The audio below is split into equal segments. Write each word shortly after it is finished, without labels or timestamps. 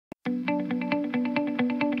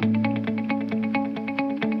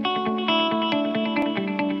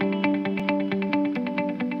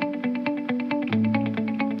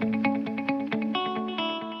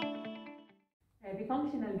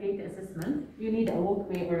need a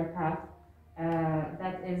walkway or a path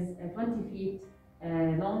that is 20 feet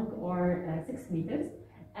long or 6 meters,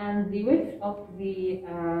 and the width of the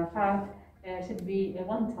path should be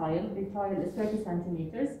one tile. The tile is 30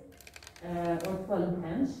 centimeters or 12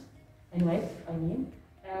 inch in width, I mean.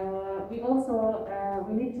 We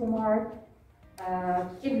need to mark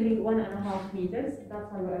every 1.5 meters.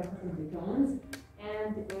 That's why we are putting the cones,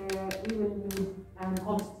 and we will need an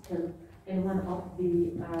obstacle in one of the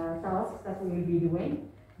tasks that we will be doing.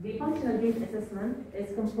 The functional gait assessment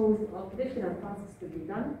is composed of different tasks to be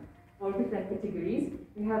done for different categories.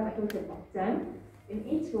 We have a total of 10. In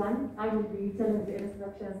each one, I will be telling the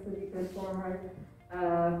instructions to the performer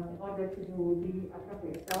in order to do the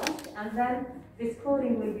appropriate task. And then the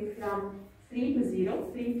scoring will be from 3 to 0,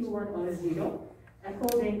 3 to 1 or 0,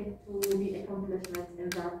 according to the accomplishment in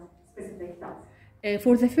that specific task.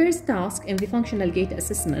 For the first task in the functional gait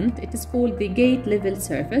assessment, it is called the gait level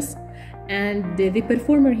surface, and the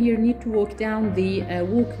performer here need to walk down the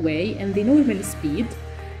walkway in the normal speed.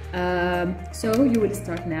 So you will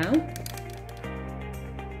start now.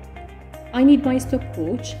 I need my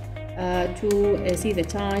stopwatch to see the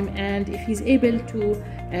time, and if he's able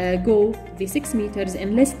to go the 6 meters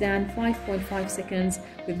in less than 5.5 seconds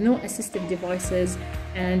with no assistive devices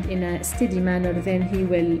and in a steady manner, then he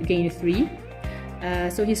will gain 3.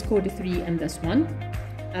 So he scored 3 in this one.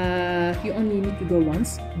 You only need to go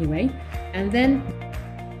once anyway. And then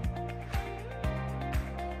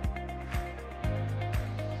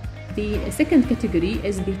the second category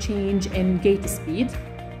is the change in gait speed.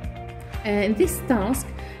 In this task,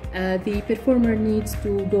 the performer needs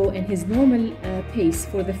to go in his normal pace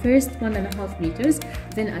for the first 1.5 meters,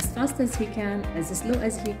 then as fast as he can, as slow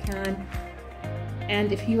as he can.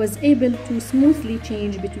 And if he was able to smoothly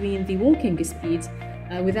change between the walking speeds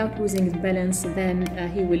without losing the balance, then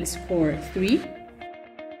he will score 3.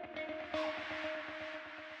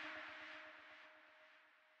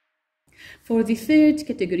 For the third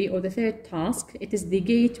category or the third task, it is the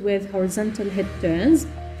gait with horizontal head turns.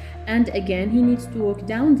 And again, he needs to walk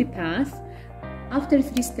down the path. After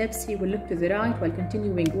 3 steps, he will look to the right while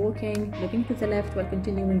continuing walking, looking to the left while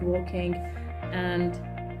continuing walking, and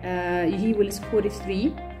he will score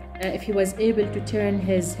 3 if he was able to turn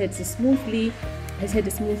his head smoothly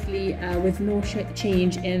with no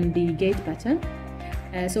change in the gait pattern.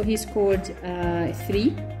 So he scored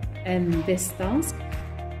 3 in this task.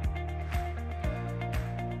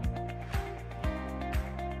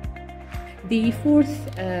 The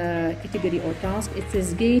fourth category or task, it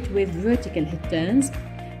is gait with vertical head turns.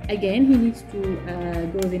 Again, he needs to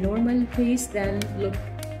go the normal pace, then look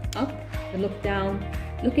up, look down.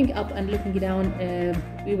 Looking up and looking down,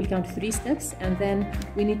 we will count 3 steps, and then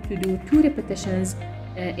we need to do 2 repetitions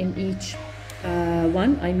in each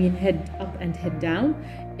one, I mean head up and head down.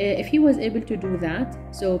 If he was able to do that,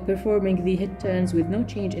 so performing the head turns with no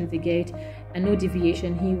change in the gait and no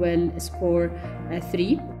deviation, he will score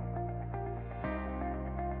 3.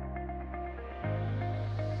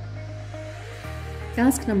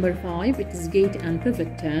 Task number 5, it is gait and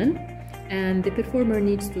pivot turn, and the performer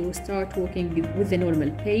needs to start walking with the normal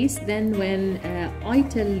pace. Then when I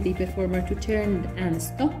tell the performer to turn and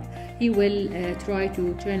stop, he will try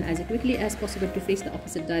to turn as quickly as possible to face the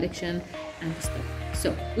opposite direction and stop.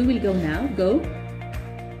 So we will go now, go,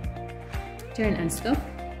 turn and stop.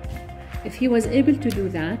 If he was able to do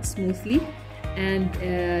that smoothly and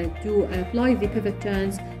to apply the pivot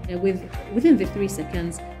turns within the 3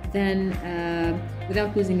 seconds, then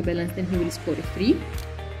without losing balance, then he will score 3.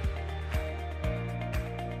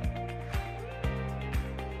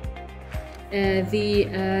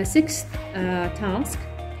 The sixth task,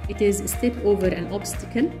 it is step over an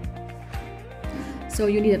obstacle. So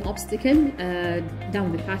you need an obstacle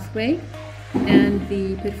down the pathway, and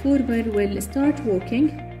the performer will start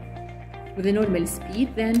walking with a normal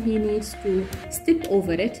speed. Then he needs to step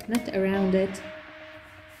over it, not around it,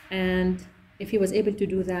 and if he was able to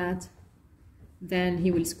do that, then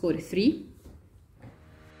he will score 3.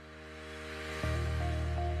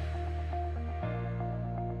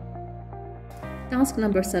 Task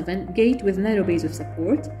number 7, gait with narrow base of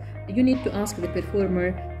support. You need to ask the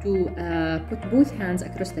performer to put both hands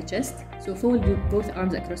across the chest, so fold both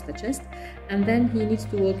arms across the chest, and then he needs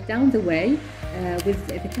to walk down the way with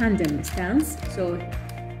the tandem stance, so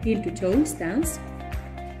heel to toe stance.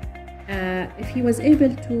 If he was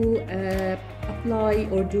able to apply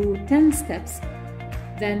or do 10 steps,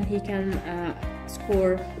 then he can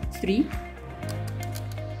score 3.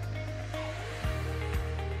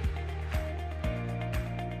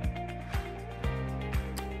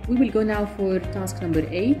 We will go now for task number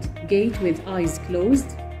 8, gait with eyes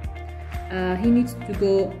closed. He needs to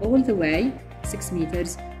go all the way 6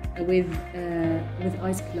 meters with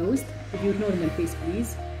eyes closed. With your normal face,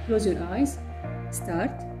 please. Close your eyes.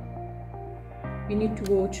 Start. You need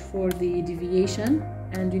to watch for the deviation,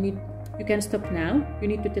 and you can stop now. You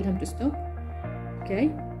need to tell him to stop.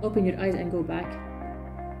 Okay? Open your eyes and go back.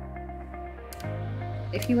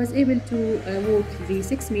 If he was able to walk the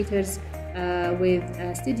 6 meters with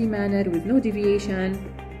a steady manner, with no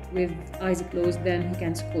deviation, with eyes closed, then he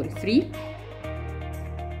can score 3.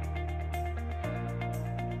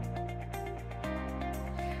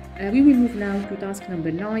 We will move now to task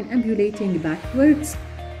number 9, ambulating backwards.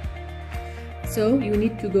 So you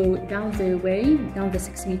need to go down the way, down the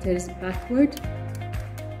 6 meters backward.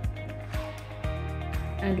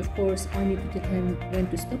 And of course, I need to tell him when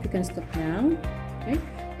to stop. You can stop now. Okay?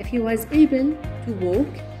 If he was able to walk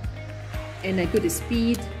in a good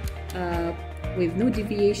speed, with no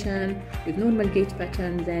deviation, with normal gait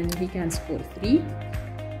pattern, then he can score 3.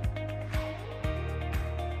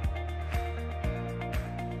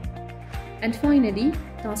 And finally,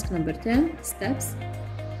 task number 10, steps.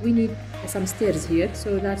 We need some stairs here,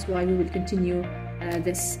 so that's why we will continue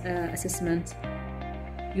this assessment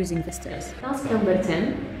using the stairs. Task number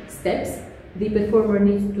 10, steps. The performer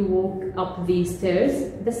needs to walk up the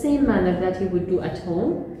stairs the same manner that he would do at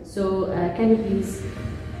home. So can you please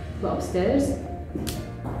go upstairs?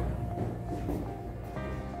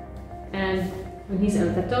 And when he's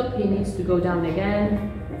at the top, he needs to go down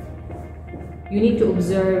again. You need to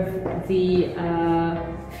observe the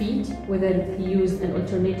feet, whether he used an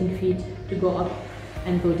alternating feet to go up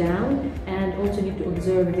and go down, and also need to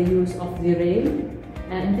observe the use of the rail.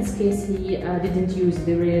 In this case, he didn't use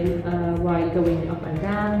the rail while going up and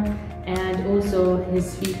down, and also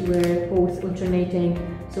his feet were both alternating,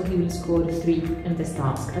 so he will score 3 in this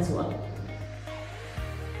task as well.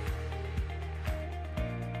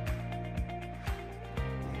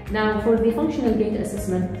 Now for the functional gait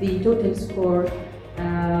assessment, the total score,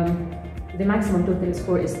 the maximum total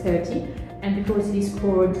score is 30, and because he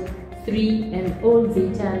scored 3 in all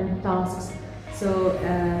the 10 tasks, so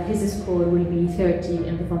his score will be 30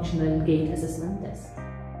 in the functional gait assessment test.